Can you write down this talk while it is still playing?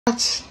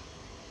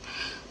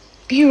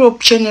Europe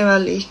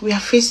generally, we are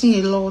facing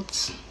a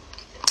lot.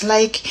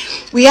 Like,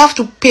 we have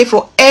to pay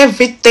for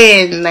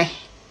everything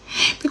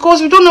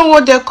because we don't know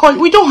what they're calling.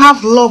 We don't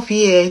have love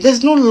here.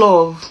 There's no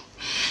love.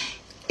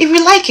 If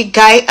you like a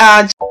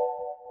guy,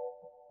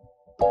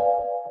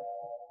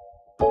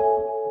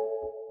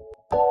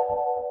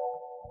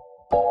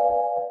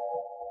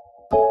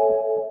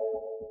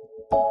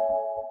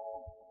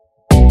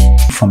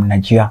 from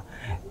Nigeria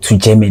to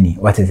Germany.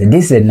 What is it?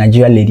 This is a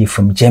Nigerian lady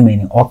from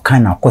Germany, all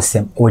kind of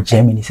custom or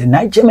Germany. So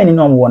now Germany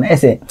no one. I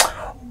say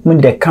when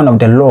the kind of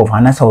the love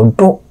and I said,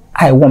 do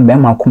I want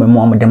them to come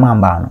more the man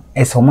ban.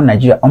 As someone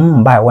Nigeria,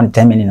 buy one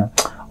Germany no,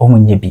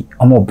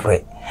 yebi,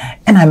 bread.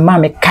 And I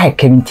mammy kai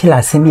Kevin till I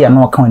send me a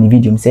no account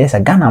video says a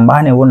gun and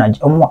ban one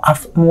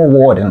more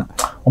warden,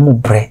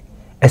 bread.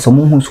 As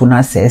someone who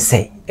soon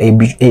say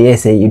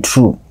a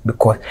true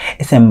because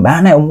it's a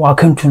man I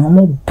walking to no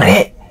more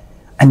bread.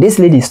 And this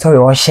lady's story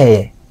was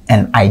share,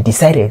 and I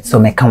decided so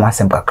make come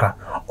some background.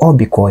 All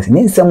because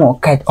need someone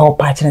kite all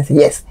partners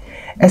yes.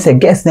 As a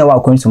guest now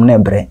going to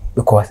nebre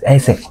because I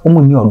say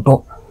your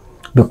dog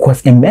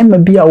because in member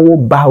be a woe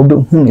bow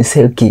whom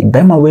say okay,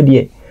 Bema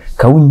wedi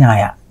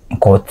Kaunyaya and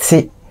called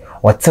see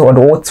or tell the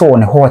water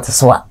on a horse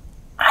swat.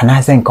 And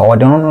I think I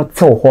don't know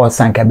so horse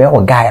sank a bell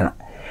guy.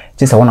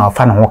 Just one of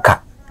fun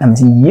walker. I'm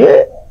saying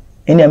yeah,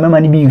 and a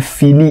memory be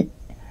feely.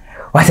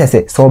 What I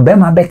say, so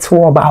Bema bet to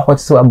about what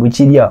so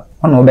abuchidia.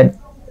 Ono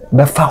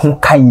be fa ho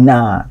kan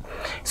na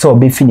so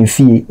be fini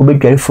fie obe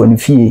dware fo ni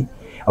fie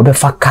obe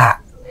fa car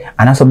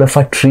ana so be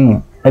fa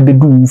train e be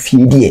du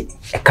fie die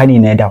e kan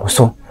na da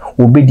so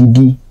obe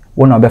didi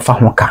wona obe fa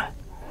ho ka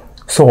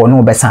so ono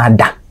obe san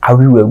da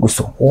awiwe gu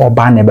so wo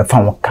ba na be fa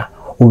ho ka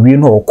owie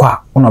no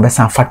okwa wona obe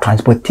san fa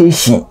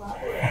transportation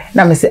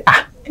na me say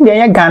ndi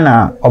anya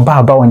Ghana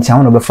oba won chan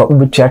wona obe fa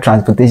obe tua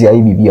transportation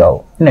ayi bibia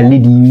o na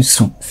lady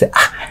yusu say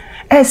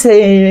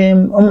say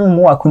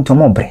omo akunto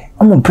mo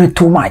bre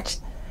too much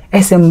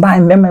ese mba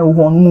mbema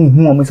hu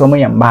omo so omo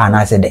yamba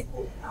na se de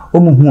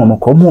omo hu omo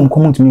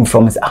ko to me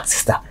from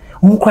sister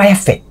omo kwa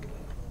efe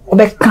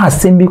obe ka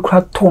sembi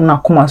kra to na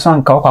koma so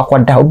anka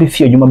akwakwada obe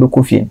fie adwuma be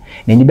kofie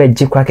na ni be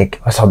je kra keke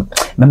so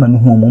mema no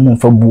hu omo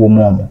mfa bu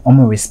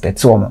omo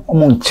respect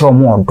omo nche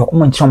omo odo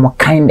omo nche omo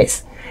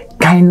kindness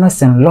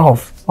and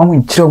love omo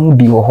nche omo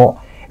bi ho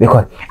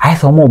because I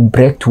saw omo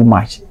break too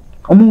much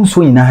omo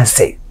so ina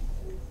say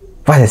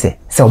what I say?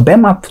 So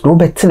Bema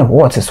Robert in the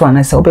water, so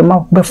I said,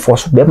 Bema be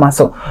force Bema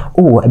so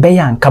oh, a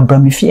bayan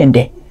cabrami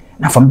fiende.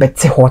 Now from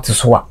Betsy water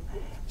so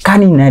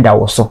can in that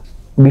also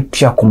be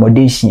pure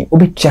accommodation, or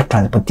be pure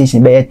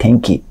transportation by a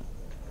tanky.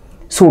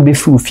 So be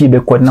full fee be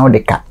quite now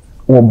the cat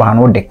or ban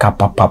or the cap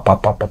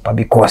papa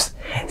because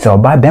so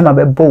by Bema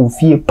be both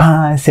fee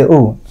pan say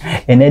oh,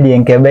 and Eddie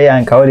and Cabaya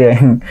and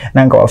Caudia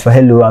Nanka of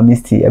hello,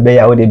 AMISTY, a bay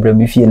out the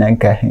brami fee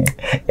nanka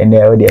and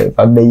there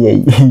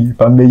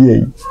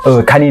family.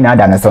 Oh, can you not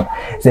answer?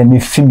 Then me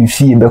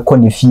fee be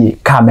conny fee,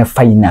 come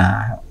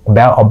fina,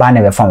 bell or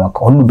banner the farm,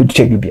 or no be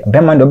check be a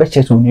beman or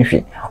betches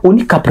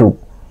only capital.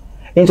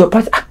 Into a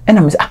part, and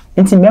I miss,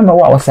 and remember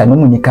what was I no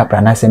money capra,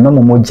 and I say no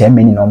more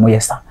Germany no more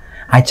yes.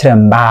 I try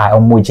and buy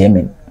or more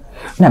German.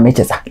 Na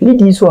meches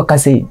ladies who can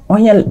say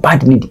on your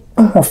bad lady,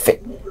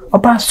 fit. Or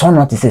pass so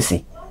not to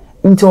say.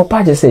 Into a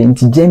party say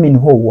into German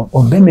ho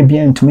or be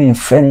bien to me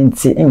friend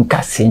in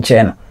Cassin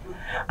Channel.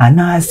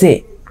 And I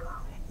say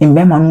in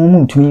Bema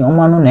no to me on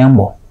one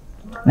number.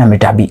 Na me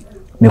dabi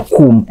me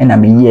coom and I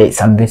me ye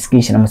some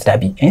investigation I must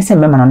dabi. And say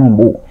Bema no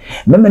more.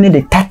 Bema need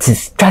the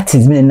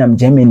taxes me nam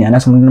Germany and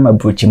that's some number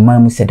broaching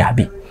man said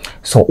dabi.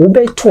 So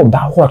obey to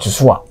about what to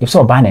swap if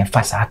so ban and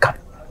fast I come.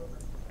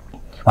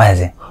 What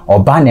is it?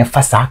 Or ban a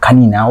fasa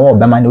canina or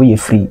Bema we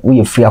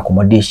free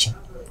accommodation.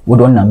 We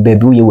don't know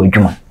baby we were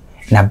human.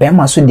 Na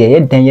Bema so de ye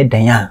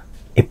den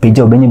a page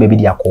of any baby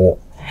dia call.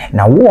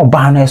 Now war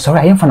ban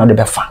sorry I am fan of the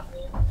befa.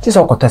 This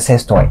all got a say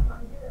story.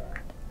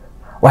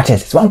 What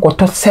is one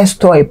got a say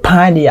story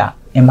padia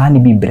a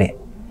man be bre.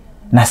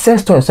 Na say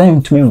story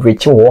saying to me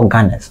rich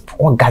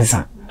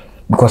orgasm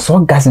because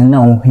orgasm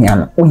now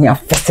here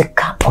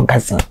physical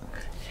orgasm.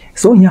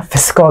 So here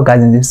physical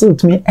orgasm so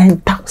to me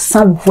enter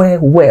somewhere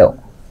well.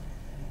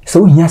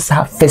 So here's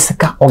a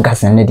physical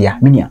orgasm media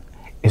minia.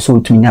 So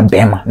to me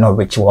Bema no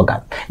rich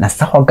organ. Na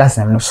sa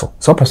orgasm no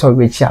so person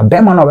rich a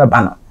Bema no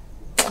bana.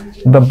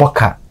 Be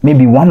boka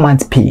maybe 1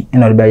 month pay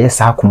and or be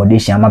yes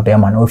accommodation ama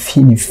Bema no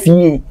fee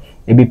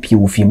e be pay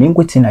ofie me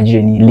ngoti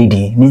Nigerian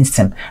lady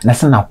ninsem na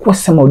sa na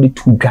kwosem o de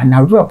tu dwa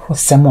na real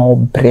kwosem o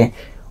bre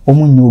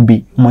omunyo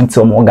obi monti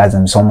o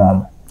orgasm so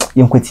mo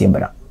yenkoti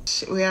ebra.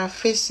 We are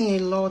facing a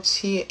lot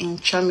here in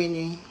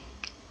Germany.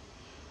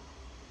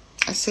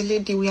 As a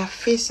lady, we are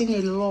facing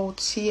a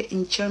lot here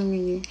in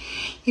Germany.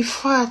 In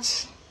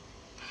fact,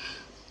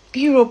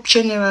 Europe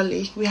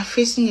generally, we are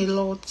facing a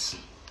lot.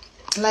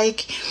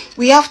 Like,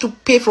 we have to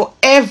pay for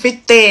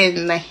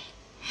everything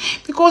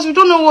because we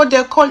don't know what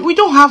they're calling. We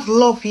don't have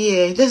love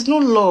here. There's no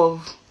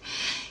love.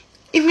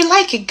 If you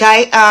like a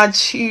guy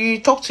and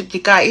you talk to the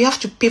guy, you have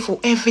to pay for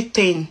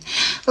everything.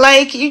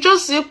 Like, you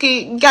just say,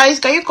 okay, guys,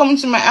 can you come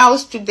to my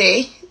house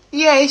today?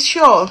 Yeah,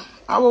 sure.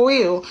 I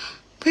will.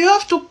 But you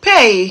have to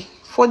pay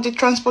for the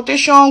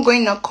transportation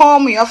going to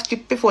come. You have to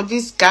pay for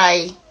this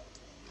guy.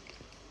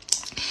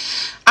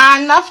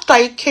 And after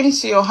he came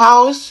to your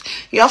house,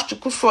 you have to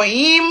cook for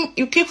him.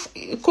 You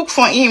cook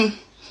for him.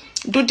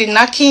 Do the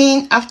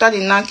knacking. After the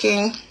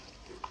knacking,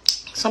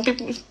 some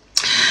people,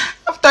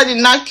 after the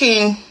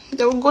knacking,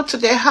 they will go to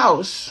their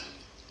house.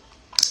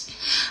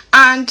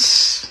 And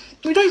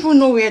we don't even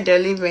know where they're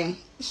living.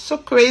 It's so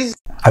crazy.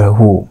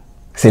 Who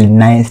say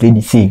nice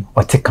lady say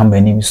or take come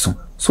name soon.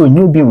 So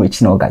you be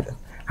rich no gather.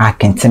 I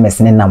can tell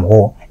me nam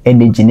ho,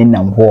 energy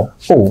nam ho.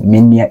 Oh,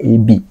 many a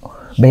be.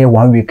 By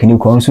 1 week, you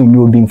can also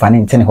you being fun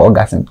in 10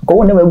 orgasm.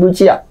 Go never go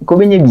here, go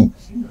when you be.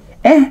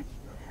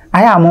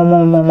 I am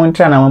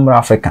Montana, Mumber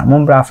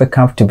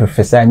Africa to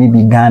professor,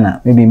 maybe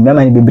Ghana, maybe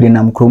Mamma be bring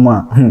them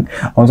chroma.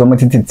 On some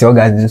motivated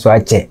orgasm, so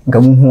I check.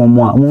 Go home,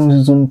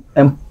 Moon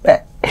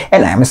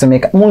and I must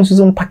make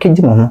Moon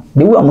packaging.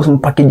 They were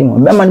almost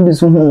packaging. Mamma be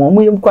soon,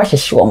 we crash a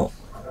show.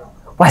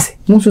 Was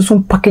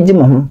Moon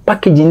packaging,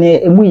 packaging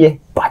a muye,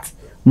 but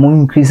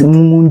moon increase,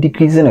 moon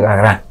decrease in a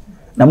run.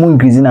 Na mo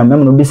increase na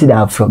mem no be see that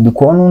afro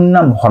because no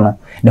nam ho no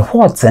the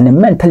thoughts and the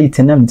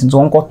mentality nam tin so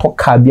onko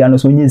toka bia no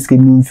so nyi sika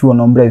mi mfi wo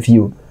no mbra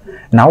view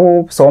na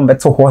wo so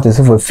beto what is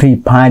for free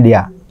pan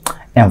dia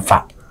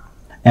emfa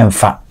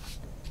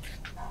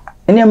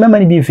any mem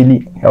ni be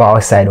fili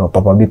outside or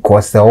papa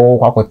because o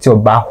kwakoti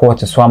oba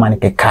hot so amane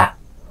keka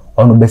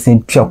ono be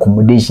sen twa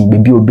accommodation be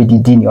bi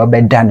obedidi ni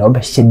obeda na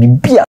obehye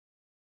bibia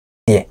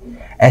ye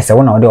ese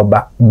wo na ode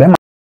oba be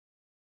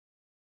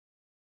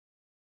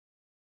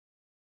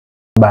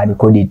body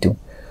code to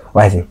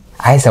was it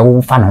I say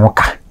oh fan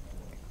hoka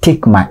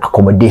take my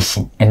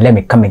accommodation and let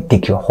me come and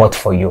take your hot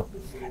for you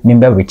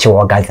remember with your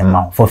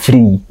orgasm for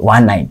free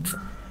one night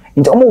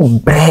it's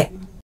almost bread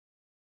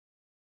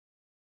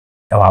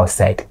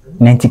outside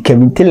 90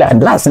 Kevin till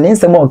and last name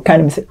some more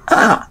kind say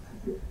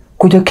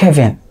could you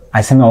Kevin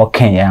I say me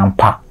okay am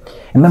pa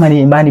remember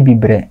the man be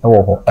bread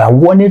oh I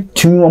wanted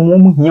to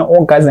mom here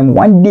orgasm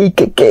one day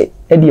keke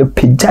e dey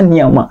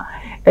pejania ma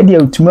e dey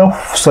tuma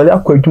so ya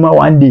kwaduma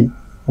one day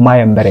my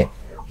embre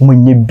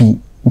umunye bi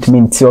it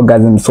means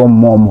orgasm so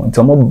mom it's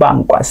mo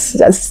bank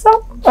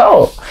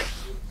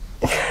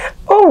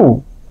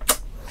oh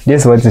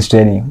this was the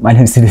training. My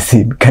name is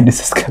CDC. Can you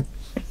subscribe?